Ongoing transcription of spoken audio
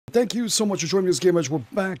Thank you so much for joining me this GameEdged. We're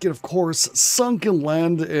back in, of course,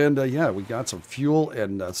 Sunkenland, and yeah, we got some fuel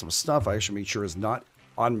and some stuff I actually made sure is not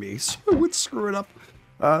on me, so I would screw it up.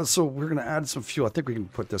 So we're going to add some fuel. I think we can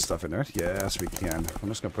put this stuff in there. Yes, we can. I'm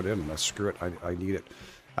just going to put it in and screw it. I need it.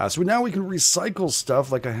 So now we can recycle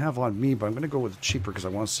stuff like I have on me, but I'm going to go with cheaper because I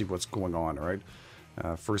want to see what's going on, all right?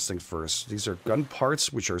 First things first. These are gun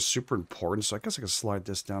parts, which are super important, so I guess I can slide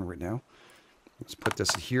this down right now. Let's put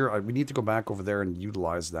this in here. We need to go back over there and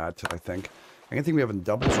utilize that, I think. Anything we have in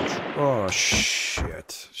doubles? Oh,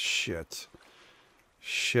 shit. Shit.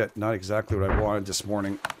 Shit. Not exactly what I wanted this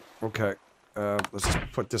morning. Okay. Let's just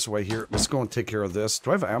put this away here. Let's go and take care of this. Do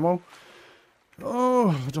I have ammo? Oh,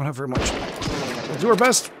 I don't have very much. We'll do our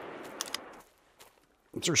best.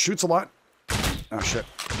 Sir shoots a lot. Oh, shit.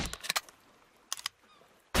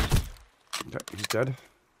 Okay, he's dead.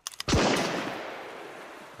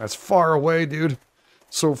 That's far away, dude.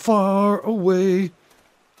 So far away.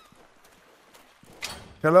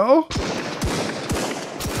 Hello?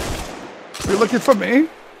 You're looking for me?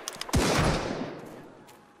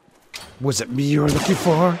 Was it me you were looking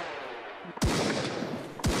for?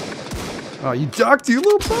 Oh, you ducked, you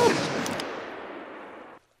little bum.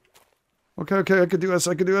 Okay, okay, I can do this,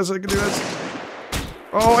 I can do this, I can do this.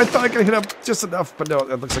 Oh, I thought I could hit up just enough, but no,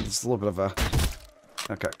 it looks like it's a little bit of a...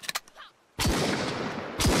 Okay.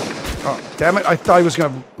 Oh, damn it, I thought he was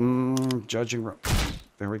gonna... judging...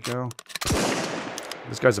 There we go.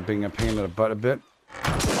 This guy's being a pain in the butt a bit.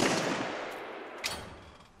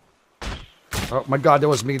 Oh my god, that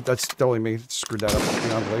was me. That's totally me. Screwed that up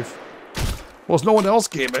beyond belief. Well, there's no one else,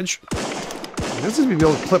 GameEdged. It doesn't even be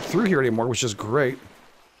able to clip through here anymore, which is great.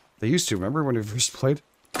 They used to, remember when we first played?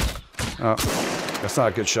 Oh, that's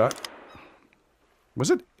not a good shot. Was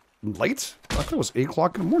it late? I thought it was 8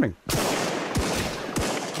 o'clock in the morning.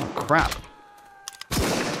 Oh, crap.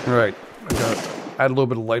 Alright, I gotta add a little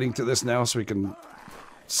bit of lighting to this now so we can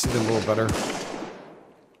see them a little better. I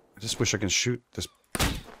just wish I can shoot this.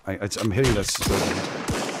 I'm hitting this,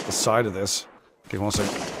 the side of this. Okay, one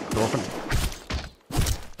second. Go open.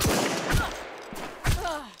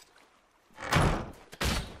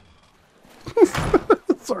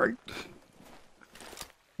 Sorry.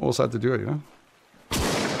 Almost had to do it, you know?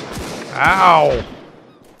 Ow!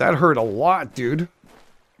 That hurt a lot, dude.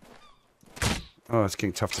 Oh, it's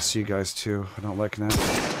getting tough to see, guys, too. I don't like that.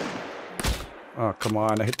 Oh, come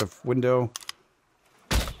on. I hit the window.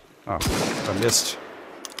 Oh, I missed.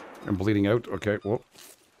 I'm bleeding out. Okay, well.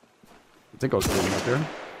 I think I was bleeding out there. A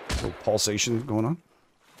little pulsation going on.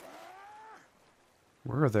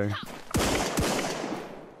 Where are they?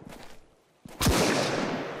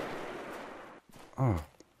 Oh.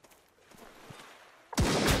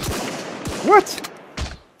 What?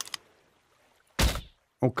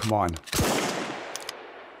 Oh, come on.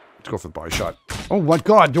 Let's go for the body shot. Oh my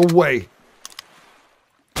god, no way.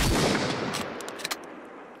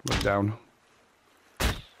 Look down.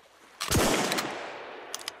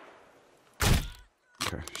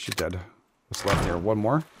 Okay, she's dead. What's left here? One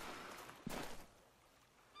more.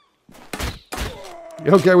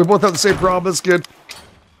 Okay, we both have the same problem. That's good.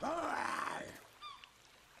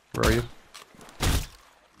 Where are you?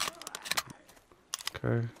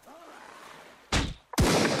 Okay.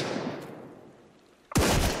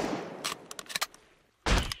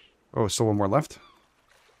 Oh, still one more left?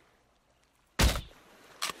 I'm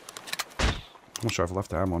not sure I've left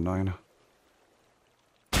the ammo. 9.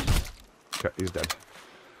 Okay, he's dead.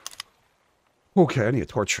 Okay, I need a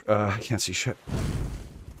torch. I can't see shit.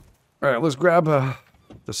 Alright, let's grab the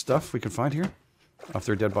stuff we can find here. Off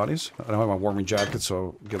their dead bodies. I don't have my warming jacket,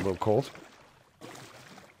 so get a little cold.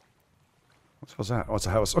 What the hell's that? Oh, it's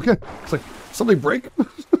a house. Okay. It's like, something break?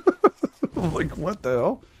 Like, what the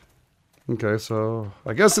hell? Okay, so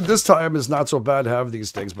I guess at this time it's not so bad to have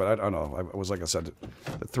these things, but I don't know. It was like I said,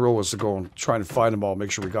 the thrill was to go and try and find them all,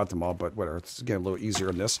 make sure we got them all, but whatever. It's getting a little easier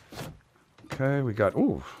in this. Okay, we got...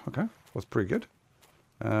 Ooh, okay. That's pretty good.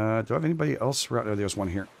 Do I have anybody else around? Oh, there's one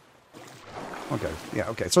here. Okay, yeah,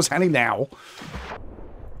 okay. So it's handy now.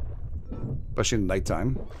 Especially in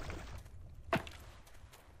nighttime. Okay,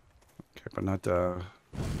 but not...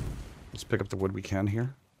 Let's pick up the wood we can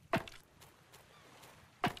here.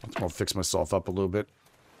 I'll fix myself up a little bit.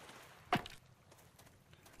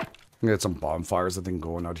 I got some bonfires, I think,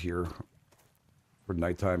 going out here. For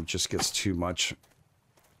nighttime, it just gets too much.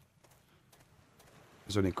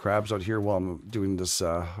 Is there any crabs out here while I'm doing this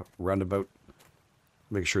roundabout?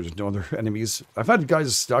 Make sure there's no other enemies. I've had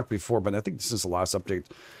guys stuck before, but I think since the last update,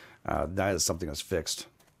 that is something that's fixed.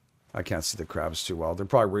 I can't see the crabs too well. They're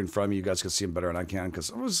probably right in front of me. You guys can see them better than I can,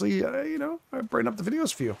 because obviously, you know, I brighten up the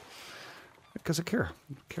videos for you. Because I care.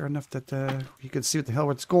 I care enough that you can see what the hell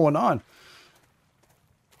what's going on.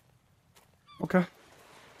 Okay.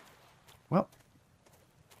 Well.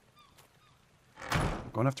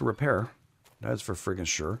 I'm going to have to repair. That's for friggin'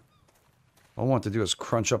 sure. All I want to do is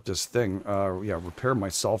crunch up this thing. Yeah, repair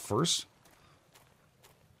myself first.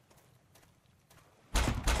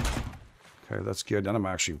 Okay, that's good. Then I'm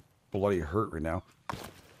actually bloody hurt right now.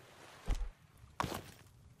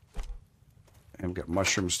 And we've got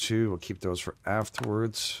mushrooms too. We'll keep those for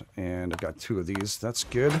afterwards. And I've got 2 of these. That's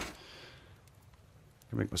good. I'll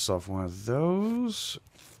make myself one of those.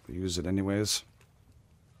 I'll use it anyways.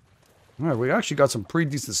 Alright, we actually got some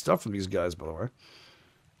pretty decent stuff from these guys, by the way.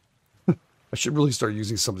 I should really start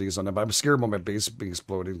using some of these on them, but I'm scared about my base being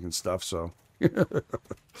exploding and stuff, so.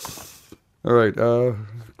 Alright,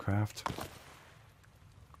 craft.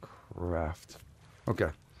 Craft. Okay.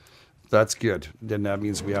 That's good. Then that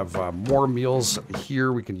means we have more meals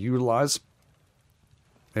here we can utilize.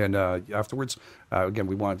 And afterwards, again,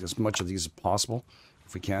 we want as much of these as possible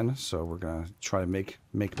if we can. So we're going to try to make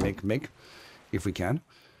if we can.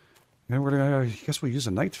 And we're going to, I guess we'll use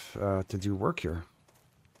a knife to do work here.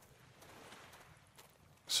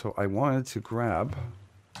 So I wanted to grab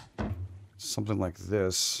something like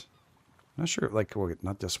this. I'm not sure, like, well,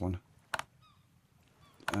 not this one.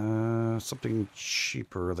 Something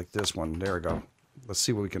cheaper like this one. There we go. Let's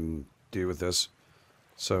see what we can do with this.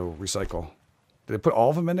 So, recycle. Did I put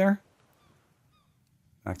all of them in there?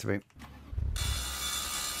 Activate.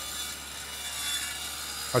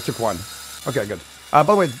 I took one. Okay, good. By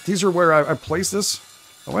the way, these are where I placed this.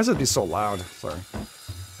 Oh, why does it be so loud? Sorry.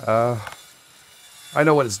 I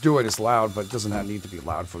know what it's doing is loud, but it doesn't need to be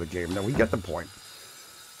loud for the game. No, we get the point.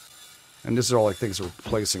 And this is all like things we're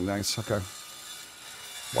placing. Nice. Okay.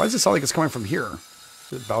 Why does it sound like it's coming from here?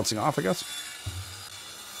 Is it bouncing off, I guess?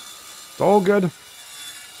 It's all good.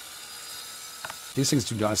 These things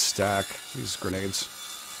do not stack. These grenades.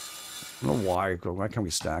 I don't know why. Why can't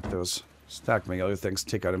we stack those? Stack many other things.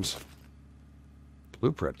 Take items.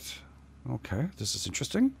 Blueprint. Okay. This is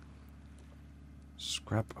interesting.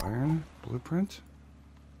 Scrap iron. Blueprint.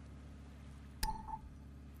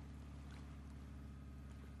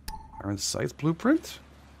 Iron sights blueprint?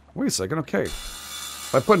 Wait a second. Okay.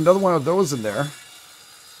 If I put another one of those in there.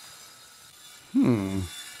 And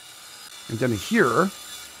then here.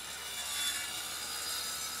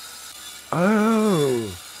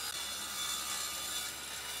 Oh.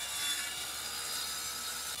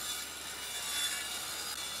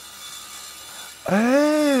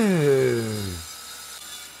 Oh.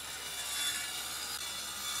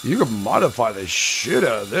 You can modify the shit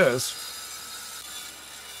out of this.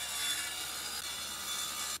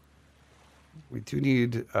 We do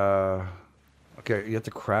need, okay, you have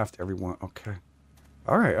to craft every one. Okay.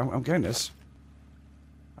 All right, I'm getting this.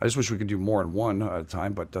 I just wish we could do more in one at a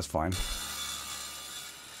time, but that's fine.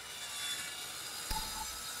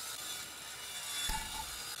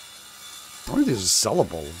 I wonder if these are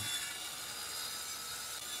sellable.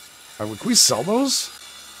 Can we sell those?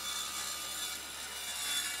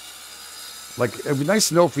 Like, it'd be nice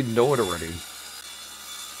to know if we know it already.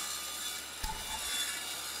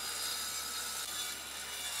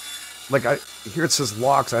 Like, here it says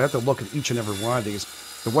locks. I have to look at each and every one of these.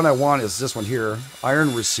 The one I want is this one here.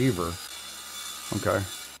 Iron receiver. Okay.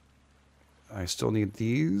 I still need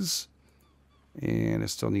these. And I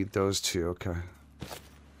still need those two. Okay.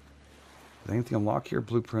 Anything unlock here?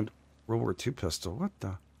 Blueprint. World War II pistol. What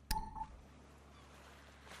the?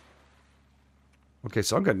 Okay,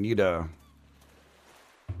 so I'm going to need a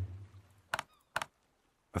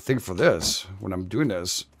thing for this when I'm doing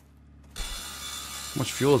this. How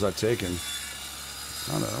much fuel is that taking?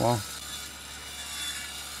 I don't know. Well,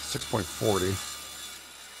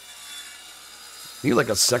 6.40. Need like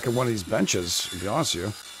a second one of these benches, to be honest with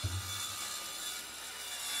you.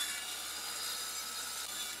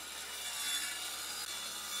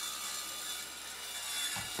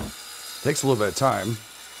 Takes a little bit of time.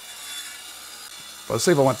 But let's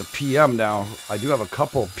say if I want the PM now, I do have a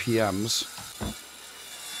couple PMs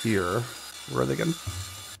here. Where are they again?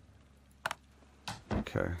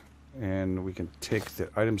 Okay, and we can take the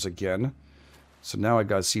items again. So now I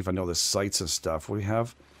gotta see if I know the sights and stuff. What do we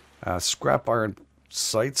have? Scrap iron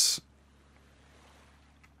sights.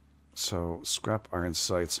 So, scrap iron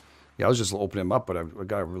sights. Yeah, I was just opening them up, but I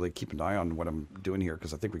gotta really keep an eye on what I'm doing here,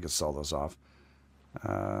 because I think we can sell those off.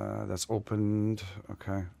 That's opened.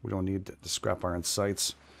 Okay, we don't need the scrap iron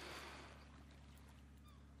sights.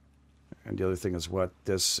 And the other thing is what?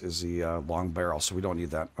 This is the long barrel, so we don't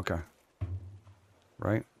need that. Okay.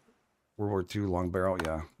 Right? World War II long barrel,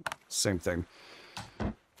 yeah. Same thing.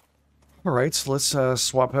 All right, so let's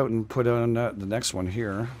swap out and put on the next one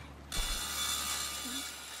here.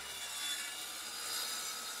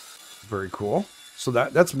 Very cool. So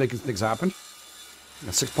that's making things happen.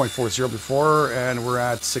 6.40 before, and we're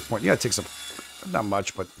at 6. Yeah, it takes up not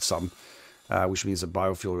much, but some. Which means that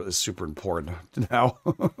biofuel is super important now.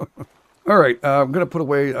 All right, I'm going to put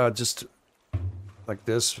away just like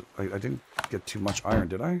this. I didn't get too much iron,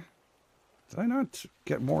 did I? Did I not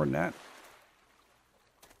get more than that?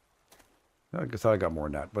 I thought I got more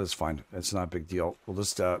than that, but it's fine. It's not a big deal. We'll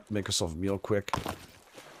just make ourselves a meal quick.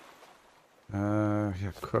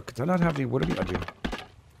 Yeah, cook. Did I not have any wood? I do.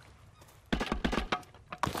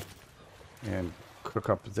 And cook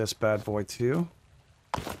up this bad boy too.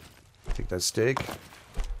 Take that steak.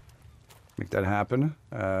 Make that happen.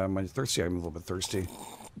 Am I thirsty? I'm a little bit thirsty.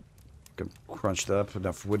 Can crunch that up.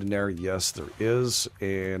 Enough wood in there. Yes, there is.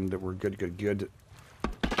 And we're good, good, good.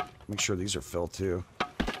 Make sure these are filled too. I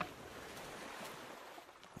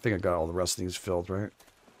think I got all the rest of these filled, right?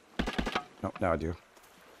 Nope, now I do.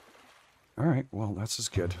 All right, well, that's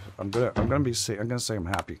just good. I'm gonna say I'm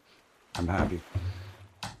happy. I'm happy.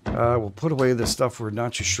 We'll put away the stuff we're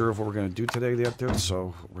not too sure of what we're gonna do today yet, dude.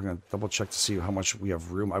 So we're gonna double check to see how much we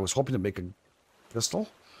have room. I was hoping to make a pistol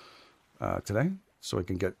today, so we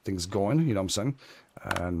can get things going. You know what I'm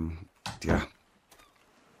saying? Yeah.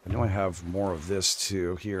 I know I have more of this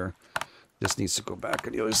too here. This needs to go back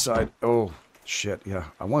on the other side. Oh shit! Yeah,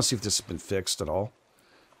 I want to see if this has been fixed at all.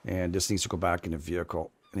 And this needs to go back in the vehicle,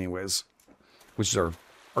 anyways. Which is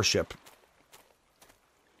our ship.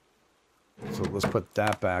 So let's put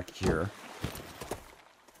that back here.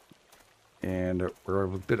 And we're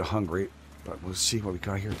a bit hungry, but we'll see what we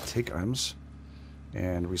got here. Take items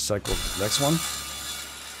and recycle the next one.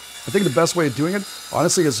 I think the best way of doing it,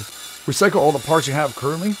 honestly, is recycle all the parts you have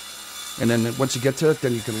currently. And then once you get to it,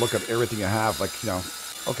 then you can look at everything you have. Like, you know,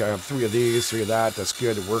 okay, I have 3 of these, 3 of that. That's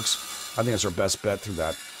good. It works. I think that's our best bet through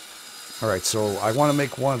that. All right, so I want to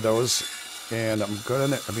make one of those. And I'm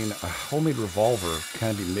gonna, I mean, a homemade revolver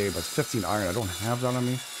can be made, but 15 iron, I don't have that on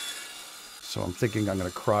me. So I'm thinking I'm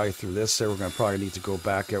gonna cry through this there. We're gonna probably need to go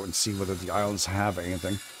back out and see whether the islands have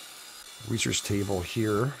anything. Research table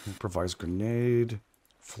here. Improvised grenade.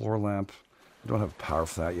 Floor lamp. I don't have power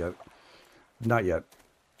for that yet. Not yet.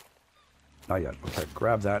 Not yet. Okay,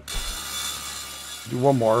 grab that. Do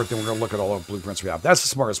one more, then we're gonna look at all the blueprints we have. That's the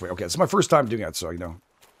smartest way. Okay, it's my first time doing it, so, you know,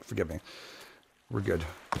 forgive me. We're good.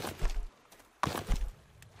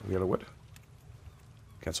 We got a wood.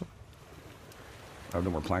 Cancel. I have no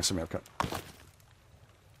more planks in me. I've got.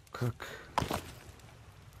 Cook.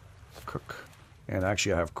 Cook. And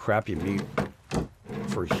actually, I have crappy meat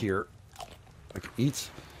for here. I can eat.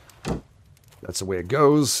 That's the way it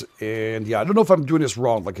goes. And yeah, I don't know if I'm doing this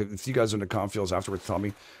wrong. Like, if you guys are in the cornfields afterwards, tell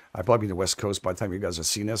me. I'll probably be in the West Coast by the time you guys have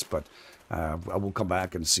seen this, but I will come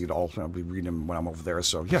back and see it all. I'll be reading them when I'm over there.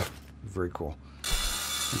 So yeah, very cool.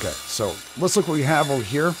 Okay, so let's look what we have over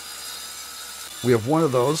here. We have one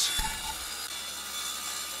of those.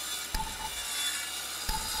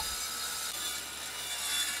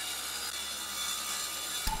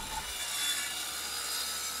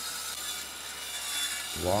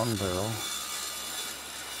 Long barrel.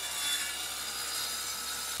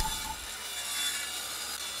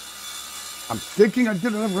 I'm thinking I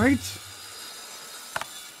did it right.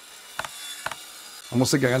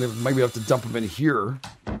 Almost think I maybe have to dump them in here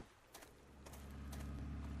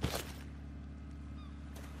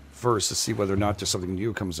first to see whether or not there's something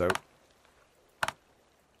new comes out.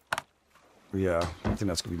 Yeah, I think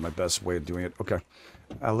that's going to be my best way of doing it. Okay,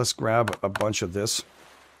 let's grab a bunch of this.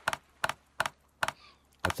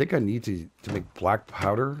 I think I need to make black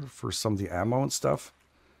powder for some of the ammo and stuff.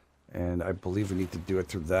 And I believe we need to do it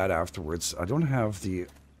through that afterwards. I don't have the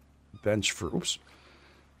bench for... Oops.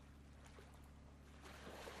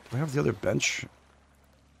 Do I have the other bench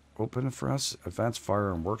open for us? Advanced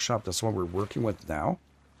Firearm Workshop. That's the one we're working with now.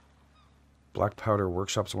 Black Powder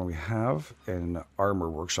Workshop's the one we have. And Armor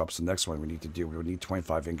Workshop's the next one we need to do. We would need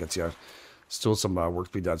 25 ingots. Yeah, still some work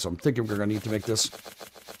to be done. So I'm thinking we're going to need to make this.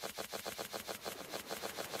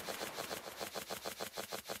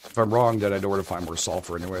 If I'm wrong, then I know where to find more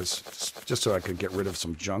sulfur anyways. Just so I could get rid of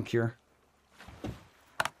some junk here.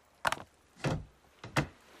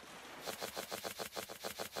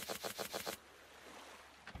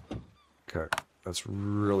 Okay, that's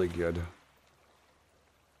really good.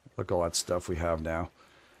 Look at all that stuff we have now.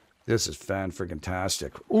 This is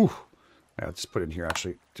fan-friggin-tastic. Ooh! Yeah, let's just put it in here,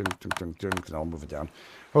 actually. And I'll move it down.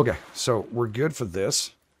 Okay, so we're good for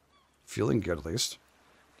this. Feeling good, at least.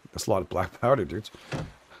 That's a lot of black powder, dudes.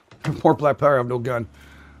 More black powder, I have no gun.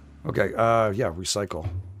 Okay, yeah, recycle.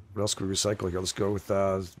 What else can we recycle here? Let's go with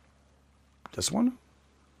this one? Do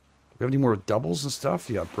we have any more doubles and stuff?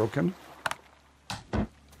 Yeah, broken.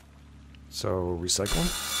 So, recycle.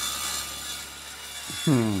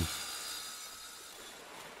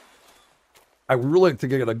 I would really like to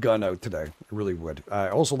get a gun out today. I really would. I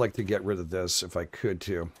also like to get rid of this if I could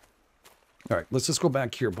too. All right, let's just go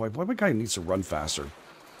back here. Boy, my guy needs to run faster.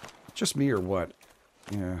 Just me or what?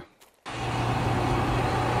 Yeah.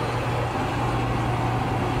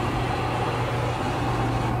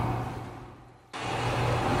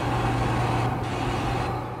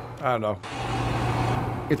 I don't know.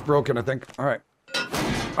 It's broken, I think. All right.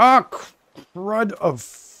 Ah, crud of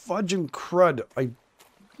fudging crud.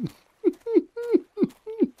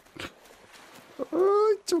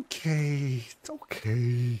 It's okay. It's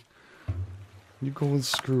okay. You go and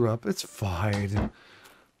screw up. It's fine.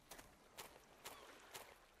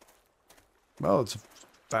 Well, it's a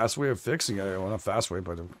fast way of fixing it. Well, not a fast way,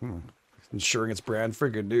 but ensuring it's brand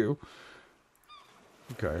friggin' new.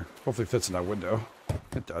 Okay. Hopefully it fits in that window.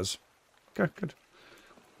 It does. Okay, good.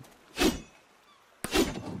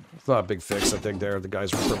 It's not a big fix, I think, there. The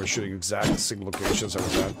guys were probably shooting exact same locations I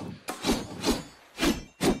was at.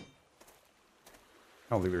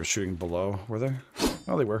 I don't think they were shooting below, were they?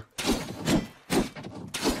 Oh, they were.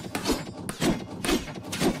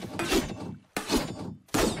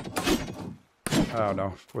 Oh,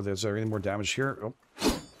 no. Is there any more damage here? Oh.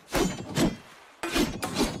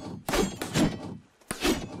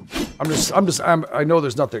 I know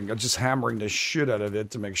there's nothing. I'm just hammering the shit out of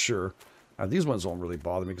it to make sure. These ones don't really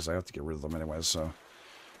bother me because I have to get rid of them anyway, so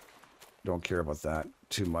don't care about that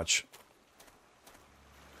too much.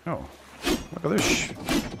 Oh, look at this.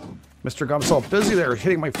 Mr. got himself busy there,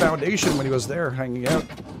 hitting my foundation when he was there, hanging out.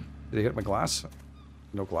 Did he hit my glass?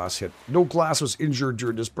 No glass hit. No glass was injured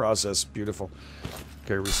during this process. Beautiful.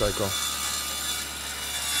 Okay, recycle.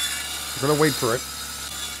 We're gonna wait for it.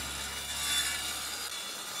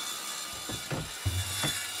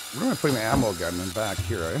 Where am I putting my ammo gun in back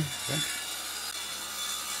here, eh? Okay.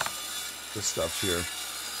 This stuff here.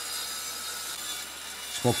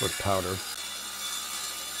 Smoke with powder.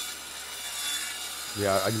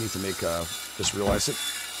 Yeah, I need to make, just realize it.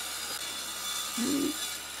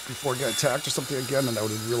 Before I get attacked or something again, and I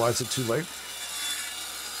would realize it too late.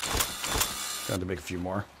 Got to make a few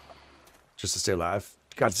more. Just to stay alive.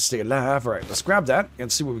 Got to stay alive. Alright, let's grab that and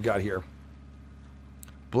see what we got here.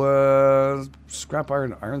 Scrap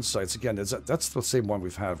iron sights. Again, that's the same one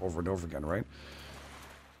we've had over and over again, right?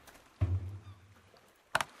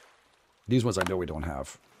 These ones I know we don't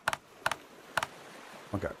have.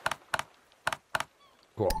 Okay.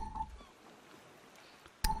 Cool.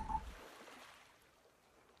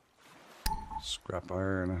 Scrap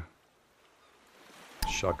iron.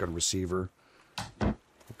 Shotgun receiver.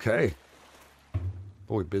 Okay.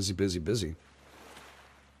 Boy, busy, busy, busy.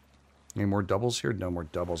 Any more doubles here? No more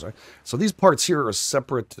doubles. Right? So these parts here are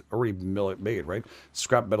separate, already made, right?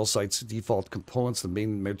 Scrap metal sites, default components, the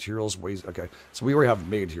main materials, ways. Okay, so we already have them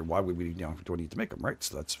made here. Why would we, do we need to make them, right?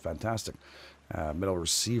 So that's fantastic. Metal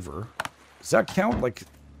receiver. Does that count? Like,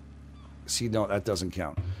 see, no, that doesn't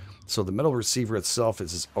count. So the metal receiver itself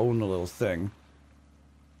is its own little thing.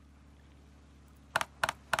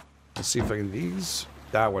 Let's see if I can these.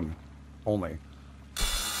 That one only.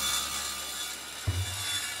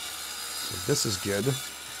 This is good.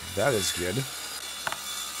 That is good.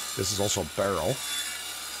 This is also a barrel.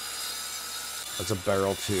 That's a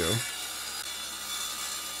barrel too.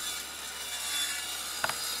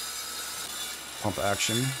 Pump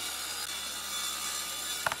action.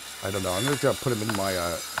 I don't know. I'm going to put them in my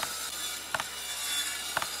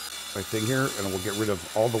my thing here, and we'll get rid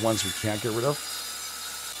of all the ones we can't get rid of.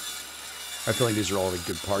 I feel like these are all the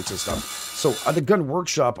good parts and stuff. So at the gun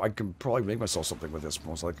workshop, I can probably make myself something with this,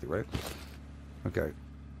 most likely, right? Okay.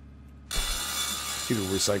 Keep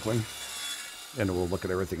recycling. And we'll look at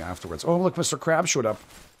everything afterwards. Oh, look, Mr. Crab showed up.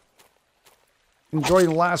 Enjoying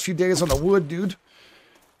the last few days on the wood, dude.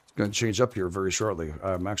 It's going to change up here very shortly.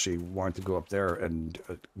 I'm actually wanting to go up there and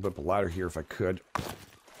whip a ladder here if I could.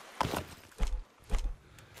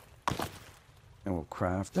 And we'll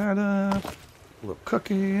craft that up. A little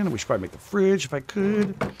cooking. We should probably make the fridge if I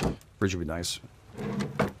could. Fridge would be nice.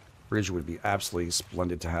 Fridge would be absolutely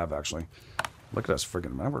splendid to have, actually. Look at us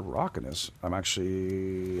friggin', man, we're rocking this. I'm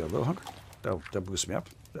actually a little hungry. That'll boost me up.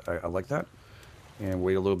 I like that. And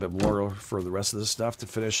wait a little bit more for the rest of this stuff to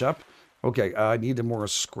finish up. Okay, I need more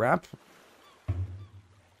scrap.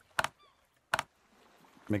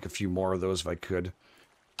 Make a few more of those if I could.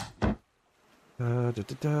 Yeah,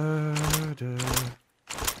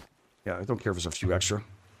 I don't care if there's a few extra.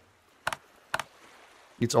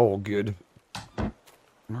 It's all good.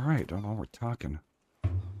 Alright, I don't know what we're talking.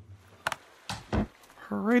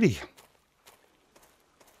 Alrighty.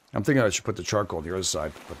 I'm thinking I should put the charcoal on the other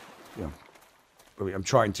side, but, you know, I'm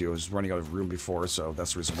trying to. I was running out of room before, so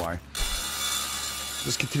that's the reason why.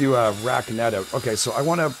 Just continue racking that out. Okay, so I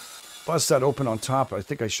want to bust that open on top. I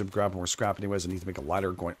think I should grab more scrap anyways. I need to make a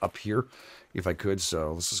ladder going up here if I could.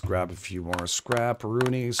 So let's just grab a few more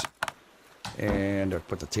scrap-roonies. And I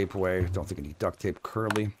put the tape away. Don't think I need duct tape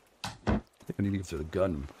currently. I think I need to go through the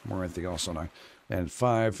gun more than anything else, don't I? And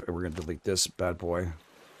 5, and we're going to delete this bad boy.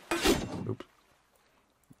 Oop.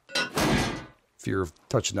 Fear of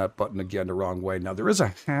touching that button again the wrong way. Now, there is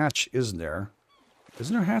a hatch, isn't there?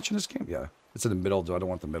 Isn't there a hatch in this game? Yeah. It's in the middle, though. I don't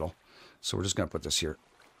want the middle. So we're just going to put this here.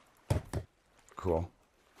 Cool.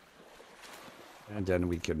 And then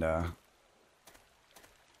we can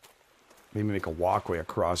maybe make a walkway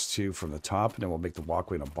across, too, from the top. And then we'll make the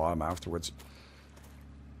walkway in the bottom afterwards.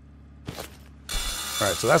 All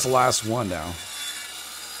right, so that's the last one now.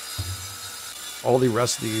 All the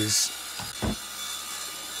rest of these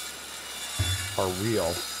are real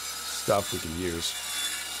stuff we can use.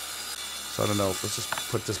 So I don't know. Let's just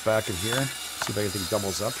put this back in here. See if anything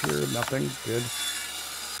doubles up here. Nothing. Good.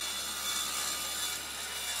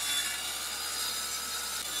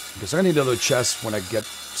 Because I need another chest when I get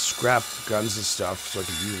scrap guns and stuff so I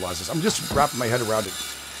can utilize this. I'm just wrapping my head around it.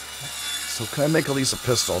 So can I make at least a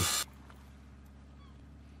pistol?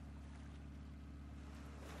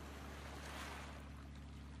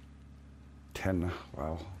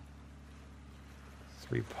 Wow.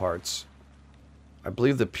 3 parts. I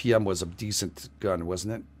believe the PM was a decent gun,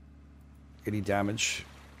 wasn't it? 80 damage.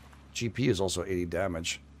 GP is also 80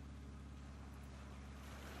 damage.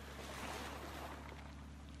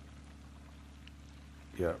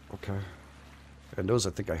 Yeah, okay. And those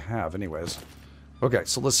I think I have anyways. Okay,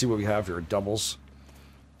 so let's see what we have here. Doubles.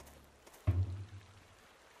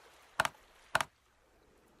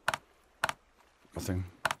 Nothing.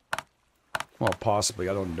 Well, possibly.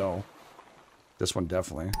 I don't know. This one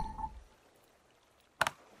definitely.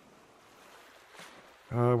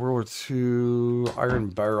 World War II iron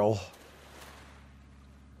barrel.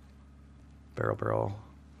 Barrel.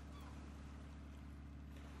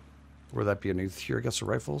 Would that be underneath here? I guess the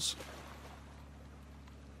rifles.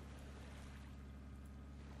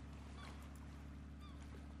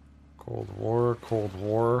 Cold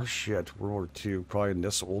War. Shit. World War II. Probably in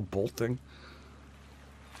this old bolt thing.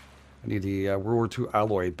 I need the World War II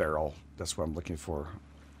alloy barrel. That's what I'm looking for.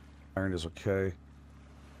 Iron is okay.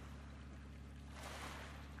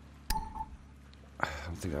 I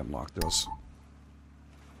don't think I unlocked those.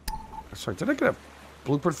 Sorry, did I get a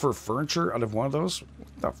blueprint for furniture out of one of those? What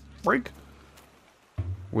the freak?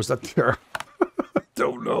 Was that there?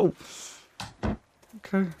 Don't know.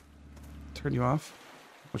 Okay. Turn you off.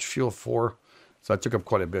 Much fuel for? So I took up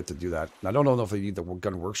quite a bit to do that. And I don't know if I need the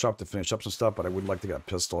gun workshop to finish up some stuff, but I would like to get a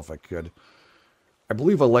pistol if I could. I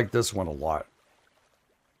believe I like this one a lot.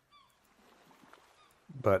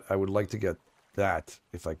 But I would like to get that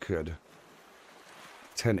if I could.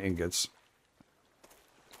 10 ingots.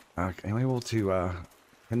 Am I able to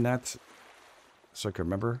pin that so I can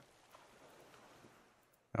remember?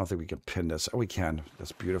 I don't think we can pin this. Oh, we can.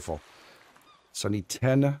 That's beautiful. So I need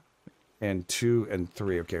 10 and 2 and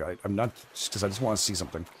 3. Okay, I'm not... because I just want to see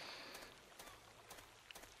something.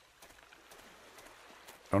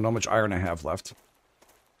 I don't know how much iron I have left.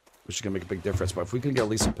 Which is going to make a big difference. But if we can get at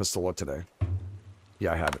least a pistol out today.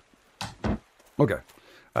 Yeah, I have it. Okay.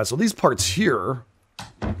 So these parts here...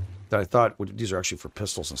 that I thought these are actually for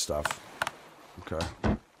pistols and stuff. Okay.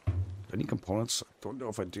 Any components? I don't know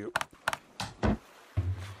if I do.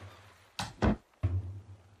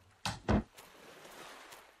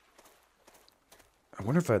 I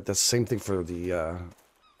wonder if that's the same thing for the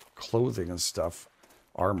clothing and stuff.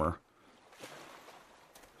 Armor.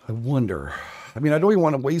 I wonder. I mean, I don't even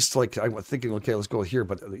want to waste, like, I'm thinking, okay, let's go here,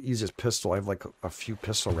 but the easiest pistol, I have, like, a few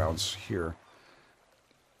pistol rounds here.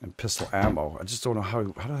 And pistol ammo. I just don't know how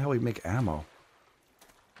the hell we make ammo.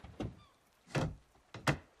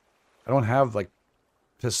 I don't have, like,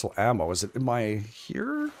 pistol ammo. Is it in my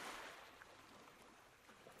here?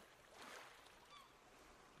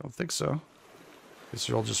 I don't think so. These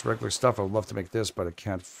are all just regular stuff. I would love to make this, but I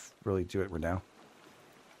can't really do it right now.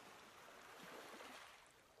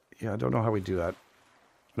 Yeah, I don't know how we do that.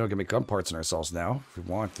 I know we can make gun parts in ourselves now, if we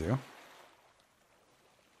want to.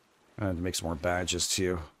 And make some more badges,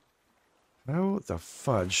 too. Oh, the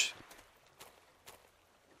fudge.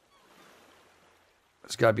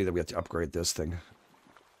 It's got to be that we have to upgrade this thing.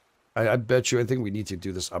 I bet you, I think we need to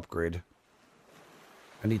do this upgrade.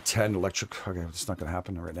 I need 10 electric... Okay, it's not going to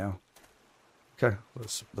happen right now. Okay,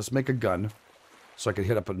 let's make a gun. So I can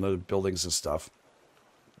hit up another buildings and stuff.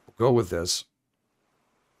 We'll go with this.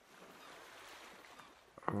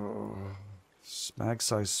 Mag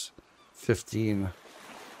size 15.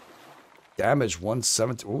 Damage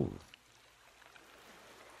 170. Ooh.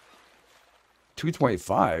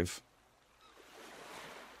 225.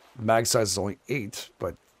 Mag size is only 8,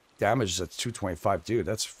 but damage is at 225. Dude,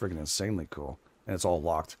 that's friggin' insanely cool. And it's all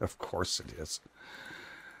locked. Of course it is.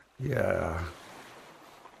 Yeah.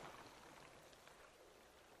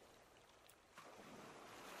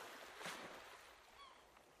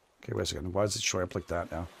 Okay, wait a second. Why is it showing up like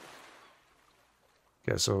that now?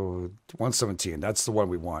 Okay, so 117. That's the one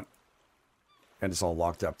we want. And it's all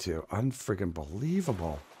locked up too. Unfriggin'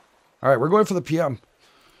 believable. All right, we're going for the PM.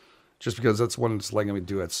 Just because that's one that's letting me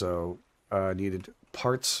do it. So I needed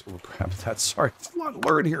parts. Or perhaps that's, sorry. It's a lot of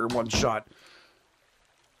learn here in one shot.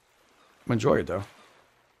 I'm enjoying it though.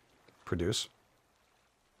 Produce.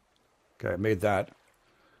 Okay, I made that.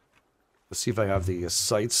 Let's see if I have the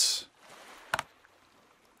sights.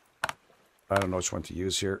 I don't know which one to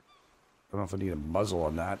use here. I don't know if I need a muzzle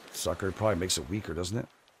on that sucker. It probably makes it weaker, doesn't it?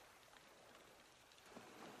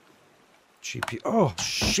 GP. Oh,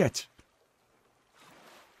 shit.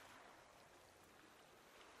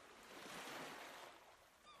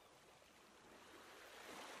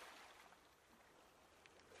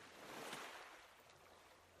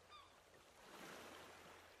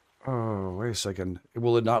 Oh, wait a second.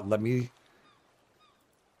 Will it not let me?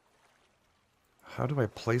 How do I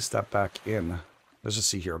place that back in? Let's just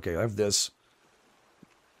see here. Okay, I have this.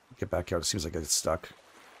 Get back out. It seems like it's stuck.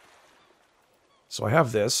 So I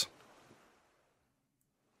have this.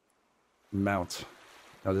 Mount.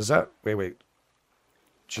 Now, does that... Wait.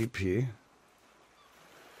 GP.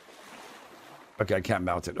 Okay, I can't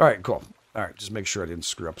mount it. All right, cool. All right, just make sure I didn't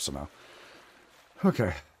screw up somehow.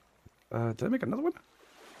 Okay. Did I make another one?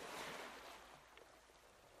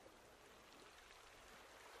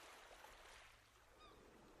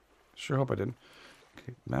 Sure hope I didn't.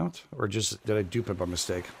 Okay, mount? Or just did I dupe it by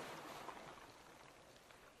mistake?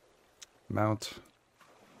 Mount.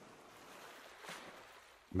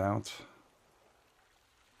 Mount.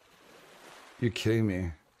 You kidding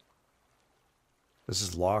me? This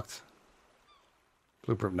is locked.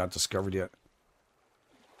 Blueprint not discovered yet.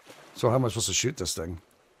 So how am I supposed to shoot this thing?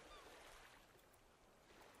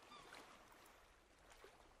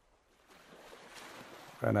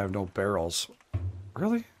 And I have no barrels.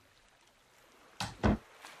 Really?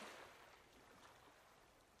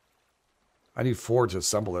 I need 4 to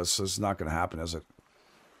assemble this. So this is not going to happen, is it?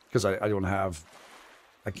 Because I don't have...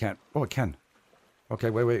 I can't... Oh, I can.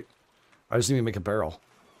 Okay, wait. I just need to make a barrel.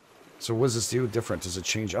 So what does this do different? Does it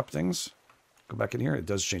change up things? Go back in here. It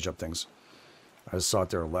does change up things. I just saw it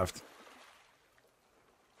there left.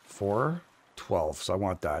 4, 12. So I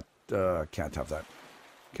want that. Can't have that.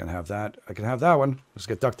 Can't have that. I can have that one. Let's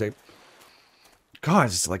get duct tape. God,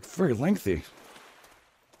 it's like very lengthy.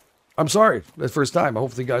 I'm sorry. The first time.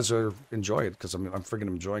 Hopefully you guys are enjoying it because I'm freaking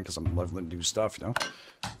enjoying because I'm loving new stuff, you know?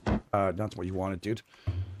 Not what you wanted, dude.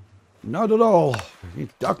 Not at all. You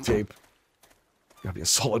need duct tape. Gotta be a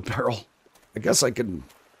solid barrel. I guess I can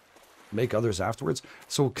make others afterwards.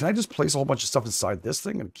 So can I just place a whole bunch of stuff inside this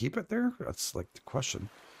thing and keep it there? That's like the question.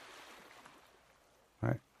 All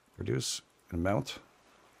right. Reduce and mount.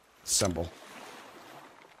 Assemble.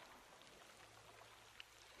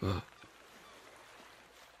 Ugh.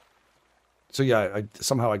 So yeah,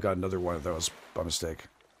 somehow I got another one of those by mistake.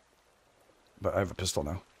 But I have a pistol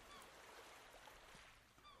now.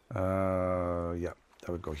 Yeah,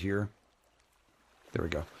 that would go here. There we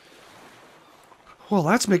go. Well,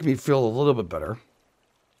 that's making me feel a little bit better.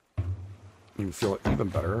 You feel even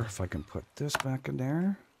better if I can put this back in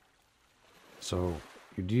there. So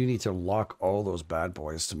you do need to lock all those bad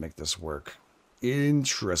boys to make this work.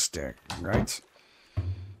 Interesting, right?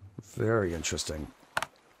 Very interesting.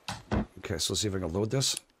 Okay, so let's see if I can load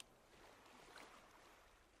this.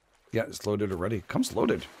 Yeah, it's loaded already. It comes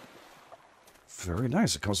loaded. Very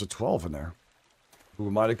nice. It comes with 12 in there. Who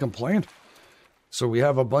am I to complain? So we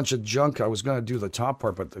have a bunch of junk. I was going to do the top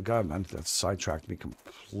part, but God, man, that sidetracked me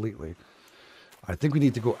completely. I think we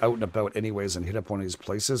need to go out and about anyways and hit up one of these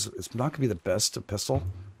places. It's not going to be the best pistol,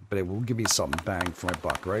 but it will give me some bang for my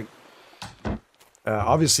buck, right?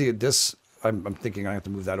 Obviously, this, I'm thinking I have to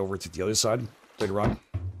move that over to the other side later on.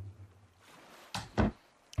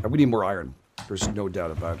 We need more iron. There's no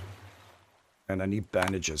doubt about it. And I need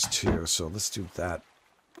bandages too, so let's do that.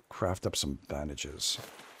 Craft up some bandages.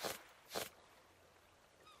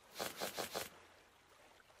 How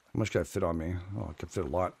much can I fit on me? Oh, I can fit a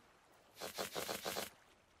lot.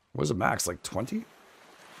 What is the max? Like 20?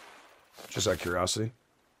 Just out of curiosity.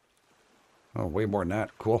 Oh, way more than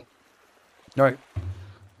that. Cool. All right.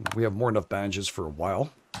 We have more than enough bandages for a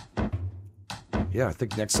while. yeah, I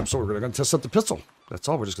think next episode we're going to test out the pistol. That's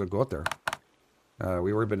all. We're just going to go out there.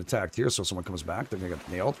 We've already been attacked here, so if someone comes back, they're going to get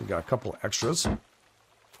nailed. We got a couple extras.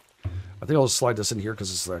 I think I'll just slide this in here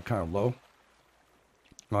because it's kind of low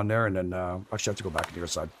on there, and then actually I have to go back to the other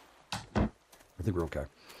side. I think we're okay.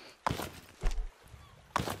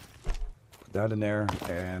 Put that in there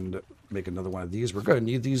and make another one of these. We're going to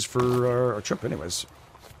need these for our trip anyways.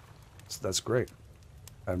 So that's great.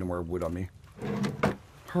 I have no more wood on me.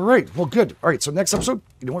 All right, well, good. All right, so next episode,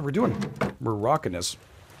 you know what we're doing? We're rocking this.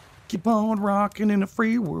 Keep on rocking in a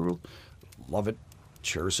free world. Love it.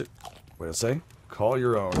 Cherish it. What did I say? Call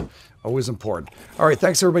your own. Always important. All right,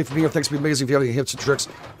 thanks everybody for being here. Thanks for being amazing. If you have any tips and tricks,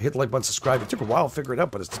 hit the like button, subscribe. It took a while to figure it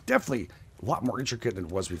out, but it's definitely a lot more intricate than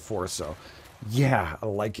it was before. So, yeah, I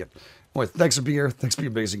like it. Anyway, thanks for being here. Thanks for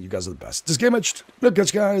being amazing. You guys are the best. This is GameEdged. Good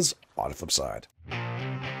catch, guys. On the flip side.